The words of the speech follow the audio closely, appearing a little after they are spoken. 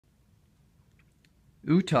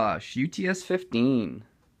UTAS UTS-15.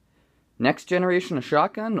 Next generation of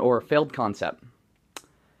shotgun or failed concept?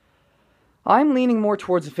 I'm leaning more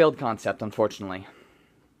towards a failed concept, unfortunately.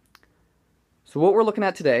 So what we're looking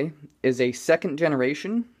at today is a second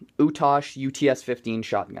generation UTAS UTS-15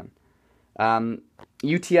 shotgun.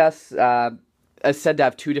 UTS is said to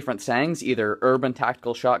have two different sayings, either urban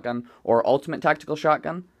tactical shotgun or ultimate tactical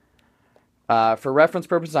shotgun. For reference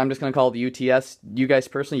purposes, I'm just going to call it the UTS. You guys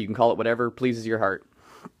personally, you can call it whatever pleases your heart.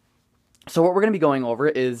 So what we're going to be going over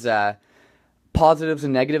is positives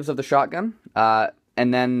and negatives of the shotgun,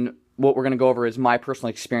 and then what we're going to go over is my personal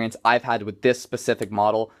experience I've had with this specific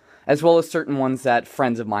model, as well as certain ones that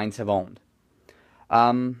friends of mine have owned.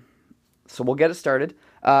 So we'll get it started.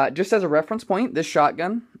 Just as a reference point, this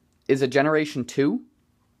shotgun is a Generation 2.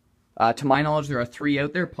 To my knowledge, there are 3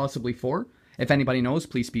 out there, possibly 4. If anybody knows,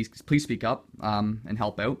 please speak up and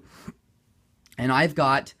help out. And I've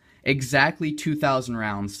got exactly 2,000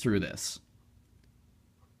 rounds through this.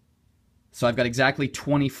 So I've got exactly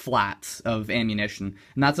 20 flats of ammunition,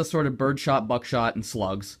 and that's a sort of birdshot, buckshot, and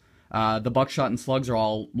slugs. The buckshot and slugs are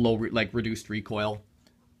all low, reduced recoil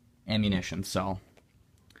ammunition. So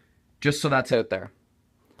just so that's out there.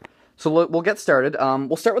 So we'll get started.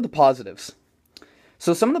 We'll start with the positives.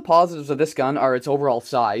 So some of the positives of this gun are its overall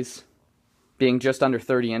size, being just under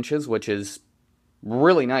 30 inches, which is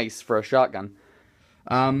really nice for a shotgun.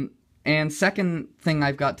 And second thing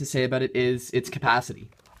I've got to say about it is its capacity.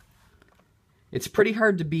 It's pretty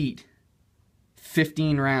hard to beat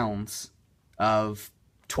 15 rounds of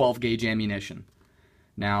 12 gauge ammunition.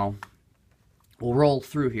 Now, we'll roll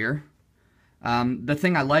through here. The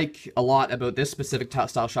thing I like a lot about this specific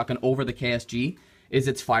style shotgun over the KSG is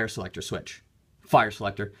its fire selector switch. Fire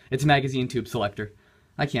selector. It's magazine tube selector.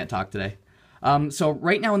 I can't talk today. So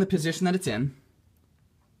right now in the position that it's in,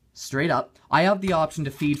 straight up, I have the option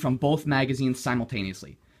to feed from both magazines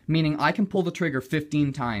simultaneously. Meaning I can pull the trigger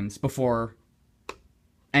 15 times before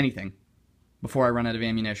anything, before I run out of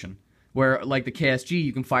ammunition. Where, like the KSG,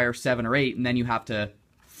 you can fire 7 or 8, and then you have to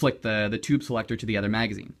flick the tube selector to the other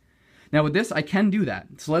magazine. Now with this, I can do that.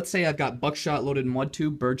 So let's say I've got buckshot loaded in one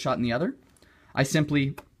tube, birdshot in the other. I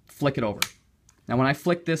simply flick it over. Now when I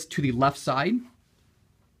flick this to the left side,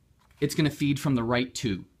 it's going to feed from the right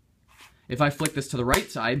tube. If I flick this to the right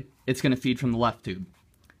side, it's going to feed from the left tube.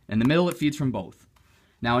 In the middle, it feeds from both.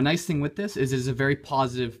 Now a nice thing with this is it's a very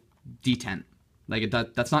positive detent. Like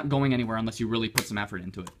that's not going anywhere unless you really put some effort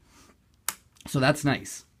into it. So that's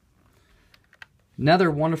nice.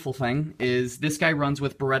 Another wonderful thing is this guy runs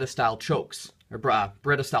with Beretta-style chokes, or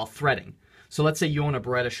Beretta-style threading. So let's say you own a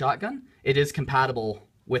Beretta shotgun, it is compatible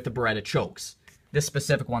with the Beretta chokes. This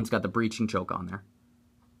specific one's got the breaching choke on there.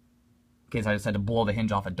 In case I just had to blow the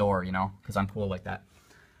hinge off a door, you know, because I'm cool like that.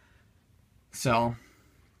 So,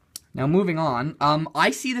 now moving on,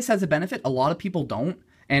 I see this as a benefit. A lot of people don't,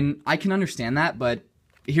 and I can understand that, but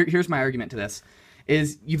here's my argument to this.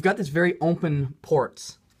 Is you've got this very open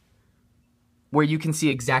ports where you can see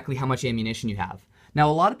exactly how much ammunition you have. Now,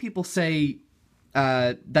 a lot of people say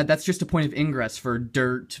that's just a point of ingress for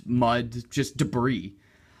dirt, mud, just debris.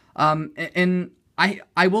 And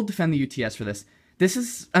I will defend the UTS for this. This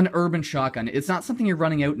is an urban shotgun. It's not something you're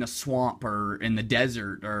running out in a swamp or in the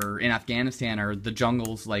desert or in Afghanistan or the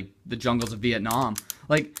jungles, like the jungles of Vietnam.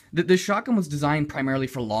 Like, the shotgun was designed primarily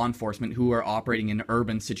for law enforcement who are operating in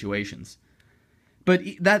urban situations. But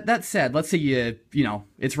that said, let's say you know,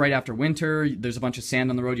 it's right after winter, there's a bunch of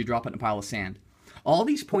sand on the road, you drop it in a pile of sand. All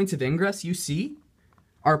these points of ingress you see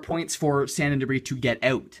are points for sand and debris to get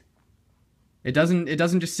out. It doesn't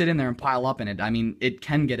just sit in there and pile up in it. I mean, it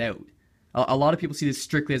can get out. A lot of people see this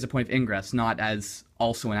strictly as a point of ingress, not as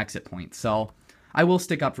also an exit point. So I will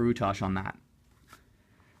stick up for UTAS on that.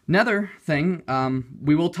 Another thing,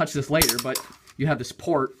 we will touch this later, but you have this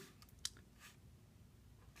port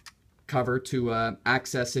cover to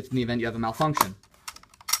access if in the event you have a malfunction.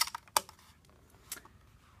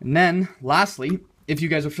 And then, lastly, if you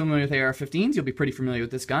guys are familiar with AR-15s, you'll be pretty familiar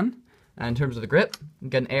with this gun. In terms of the grip, you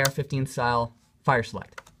get an AR-15 style fire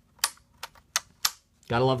select.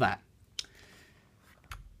 Gotta love that.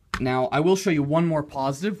 Now, I will show you one more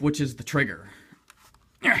positive, which is the trigger.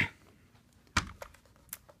 Let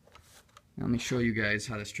me show you guys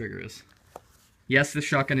how this trigger is. Yes, this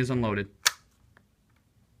shotgun is unloaded.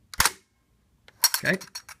 Okay.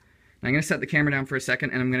 Now I'm going to set the camera down for a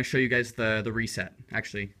second, and I'm going to show you guys the reset.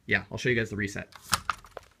 Actually, yeah, I'll show you guys the reset.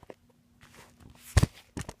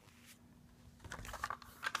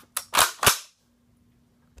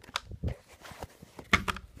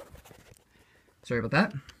 Sorry about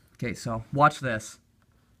that. Okay, so watch this.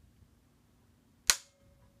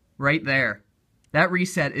 Right there. That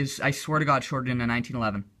reset is, I swear to God, shorter than a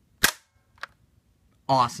 1911.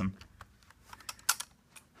 Awesome.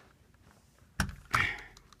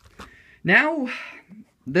 Now,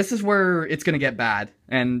 this is where it's going to get bad.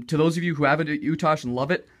 And to those of you who have it at UTAS and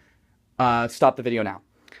love it, stop the video now.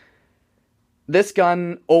 This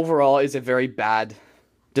gun, overall, is a very bad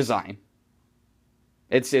design.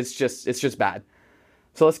 It's just bad.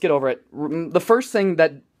 So let's get over it. The first thing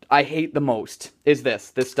that I hate the most is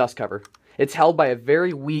this dust cover. It's held by a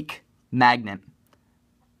very weak magnet.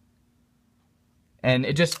 And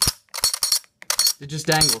it just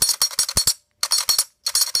dangles.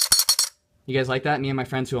 You guys like that? Me and my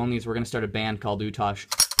friends who own these, we're going to start a band called UTAS.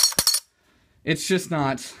 It's just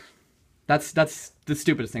not... That's the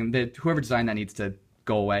stupidest thing. Whoever designed that needs to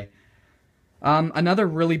go away. Another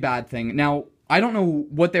really bad thing. Now, I don't know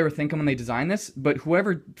what they were thinking when they designed this, but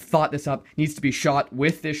whoever thought this up needs to be shot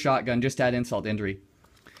with this shotgun, just to add insult to injury,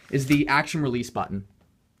 is the action release button.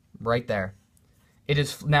 Right there. It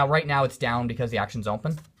is, now, right now it's down because the action's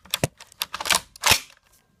open.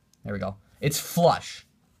 There we go. It's flush.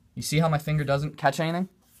 You see how my finger doesn't catch anything?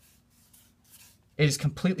 It is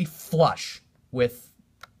completely flush with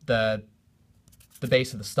the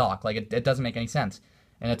base of the stock. Like, it doesn't make any sense.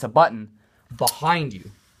 And it's a button behind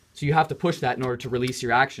you. So you have to push that in order to release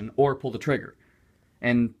your action or pull the trigger.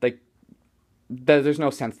 And, like, there's no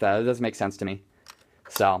sense to that. It doesn't make sense to me.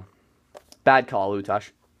 So, bad call,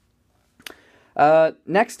 UTAS.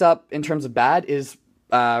 Next up, in terms of bad, is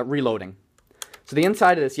reloading. So the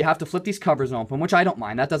inside of this, you have to flip these covers open, which I don't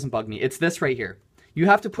mind. That doesn't bug me. It's this right here. You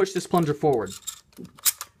have to push this plunger forward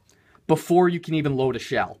before you can even load a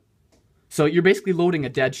shell. So you're basically loading a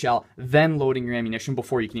dead shell, then loading your ammunition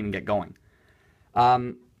before you can even get going.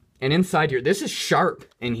 And inside here, this is sharp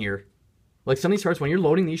in here. Like some of these parts, when you're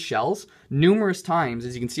loading these shells, numerous times,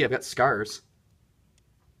 as you can see, I've got scars.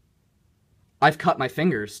 I've cut my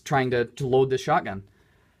fingers trying to load this shotgun.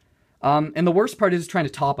 And the worst part is trying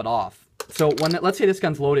to top it off. So when, let's say this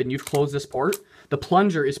gun's loaded and you've closed this port, the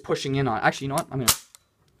plunger is pushing in on it. Actually, you know what?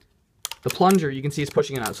 The plunger, you can see, is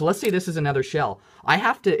pushing in on it. So let's say this is another shell. I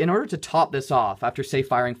have to, in order to top this off, after, say,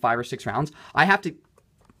 firing 5 or 6 rounds, I have to...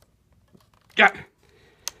 I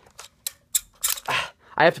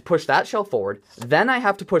have to push that shell forward, then I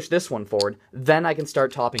have to push this one forward, then I can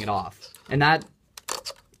start topping it off. And that...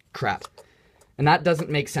 crap. And that doesn't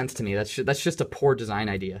make sense to me. That's just a poor design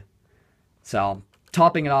idea. So,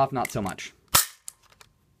 topping it off, not so much.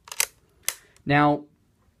 Now,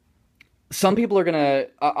 some people are gonna...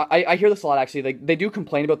 I hear this a lot, actually. They do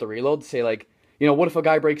complain about the reload. Say, like, you know, what if a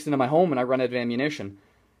guy breaks into my home and I run out of ammunition?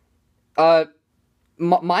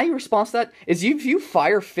 My response to that is if you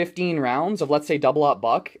fire 15 rounds of, let's say, double-aught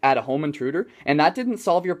buck at a home intruder, and that didn't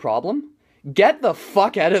solve your problem, get the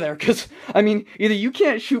fuck out of there, because, I mean, either you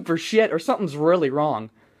can't shoot for shit or something's really wrong.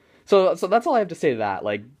 So that's all I have to say to that.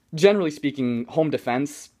 Like, generally speaking, home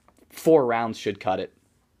defense, 4 rounds should cut it.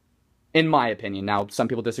 In my opinion. Now, some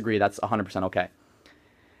people disagree. That's 100% okay.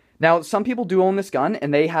 Now, some people do own this gun,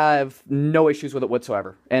 and they have no issues with it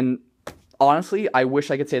whatsoever. And honestly, I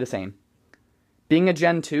wish I could say the same. Being a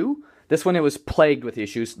Gen 2, this one, it was plagued with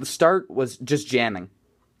issues. The start was just jamming.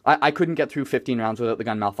 I couldn't get through 15 rounds without the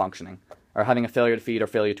gun malfunctioning, or having a failure to feed or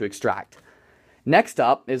failure to extract. Next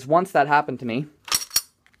up is, once that happened to me,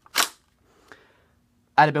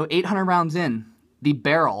 at about 800 rounds in, the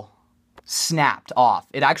barrel snapped off.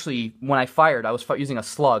 It actually, when I fired, I was using a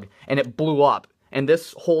slug, and it blew up, and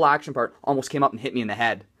this whole action part almost came up and hit me in the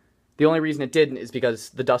head. The only reason it didn't is because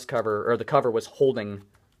the dust cover, or the cover, was holding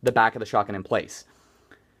the back of the shotgun in place.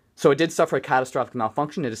 So it did suffer a catastrophic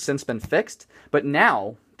malfunction. It has since been fixed, but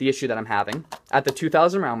now the issue that I'm having at the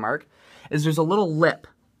 2,000 round mark is there's a little lip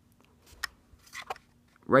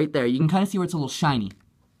right there. You can kind of see where it's a little shiny.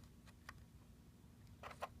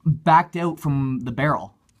 Backed out from the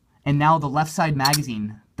barrel. And now the left side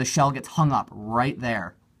magazine, the shell gets hung up right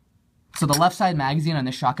there. So the left side magazine on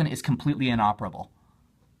this shotgun is completely inoperable.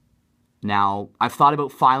 Now, I've thought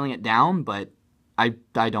about filing it down, but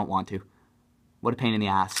I don't want to. What a pain in the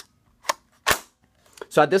ass.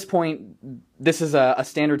 So at this point, this is a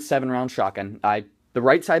standard 7-round shotgun. The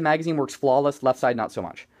right side magazine works flawless, left side not so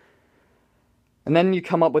much. And then you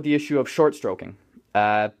come up with the issue of short stroking.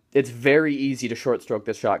 It's very easy to short stroke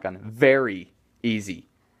this shotgun. Very easy.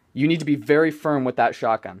 You need to be very firm with that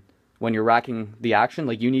shotgun when you're racking the action.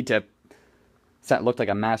 Like, you need to... It looked like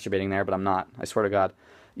I'm masturbating there, but I'm not. I swear to God.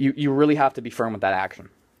 You really have to be firm with that action.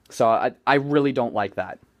 So I really don't like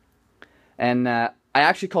that. And I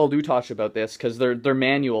actually called UTAS about this because their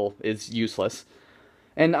manual is useless.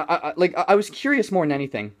 And I was curious more than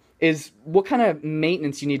anything is what kind of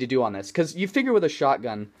maintenance you need to do on this. Because you figure with a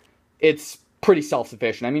shotgun, it's pretty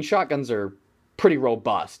self-sufficient. I mean, shotguns are pretty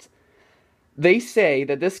robust. They say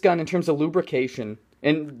that this gun, in terms of lubrication,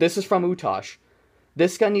 and this is from UTAS,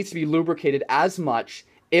 this gun needs to be lubricated as much,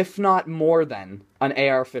 if not more than, an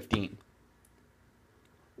AR-15.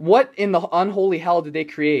 What in the unholy hell did they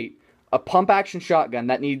create? A pump-action shotgun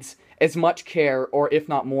that needs as much care, or if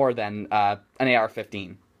not more than, an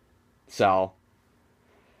AR-15. So,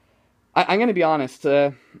 I'm going to be honest.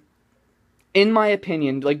 In my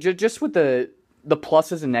opinion, like, just with the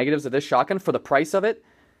pluses and negatives of this shotgun, for the price of it,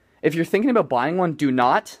 if you're thinking about buying one, do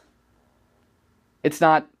not. It's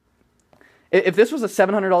not... If this was a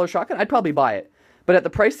 $700 shotgun, I'd probably buy it. But at the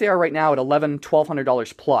price they are right now, at $1,100,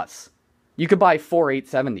 $1,200 plus, you could buy 4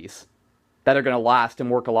 870s that are going to last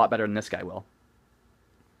and work a lot better than this guy will.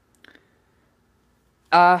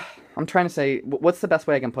 I'm trying to say, what's the best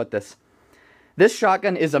way I can put this? This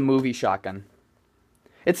shotgun is a movie shotgun.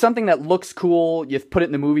 It's something that looks cool. You put it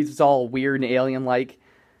in the movies, it's all weird and alien-like.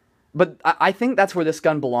 But I think that's where this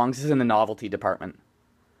gun belongs, is in the novelty department.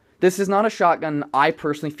 This is not a shotgun I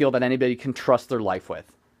personally feel that anybody can trust their life with.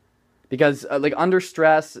 Because, like, under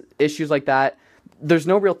stress, issues like that, there's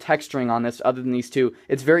no real texturing on this other than these two.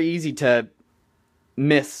 It's very easy to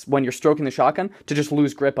miss when you're stroking the shotgun, to just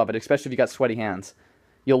lose grip of it, especially if you got sweaty hands.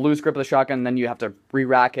 You'll lose grip of the shotgun, and then you have to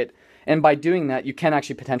re-rack it. And by doing that, you can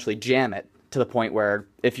actually potentially jam it to the point where,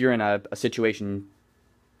 if you're in a situation,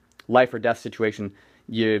 life or death situation,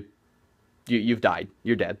 you've died.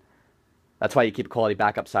 You're dead. That's why you keep a quality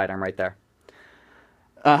backup sidearm right there.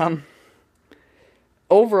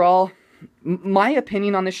 Overall, my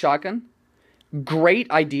opinion on this shotgun, great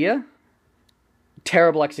idea,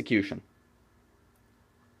 terrible execution.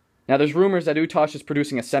 Now, there's rumors that UTAS is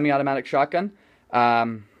producing a semi-automatic shotgun.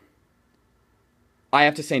 I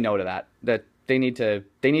have to say no to that. That they need to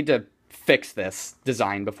fix this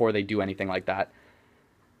design before they do anything like that.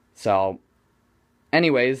 So,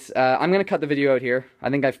 anyways, I'm going to cut the video out here. I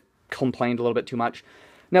think I've complained a little bit too much.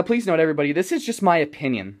 Now, please note, everybody, this is just my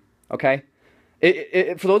opinion, okay?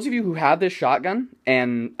 For those of you who have this shotgun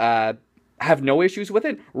and have no issues with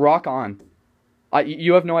it, rock on.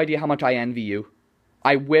 You have no idea how much I envy you.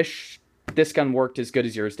 I wish this gun worked as good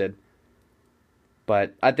as yours did.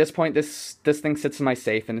 But at this point, this thing sits in my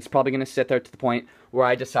safe, and it's probably going to sit there to the point where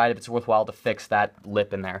I decide if it's worthwhile to fix that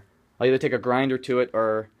lip in there. I'll either take a grinder to it,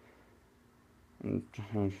 or...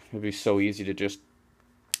 It'd be so easy to just...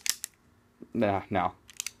 No.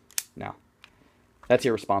 That's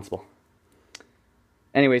irresponsible.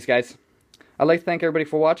 Anyways, guys, I'd like to thank everybody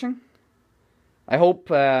for watching. I hope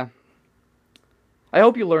you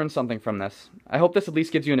learned something from this. I hope this at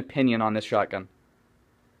least gives you an opinion on this shotgun.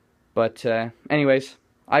 But anyways,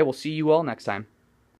 I will see you all next time.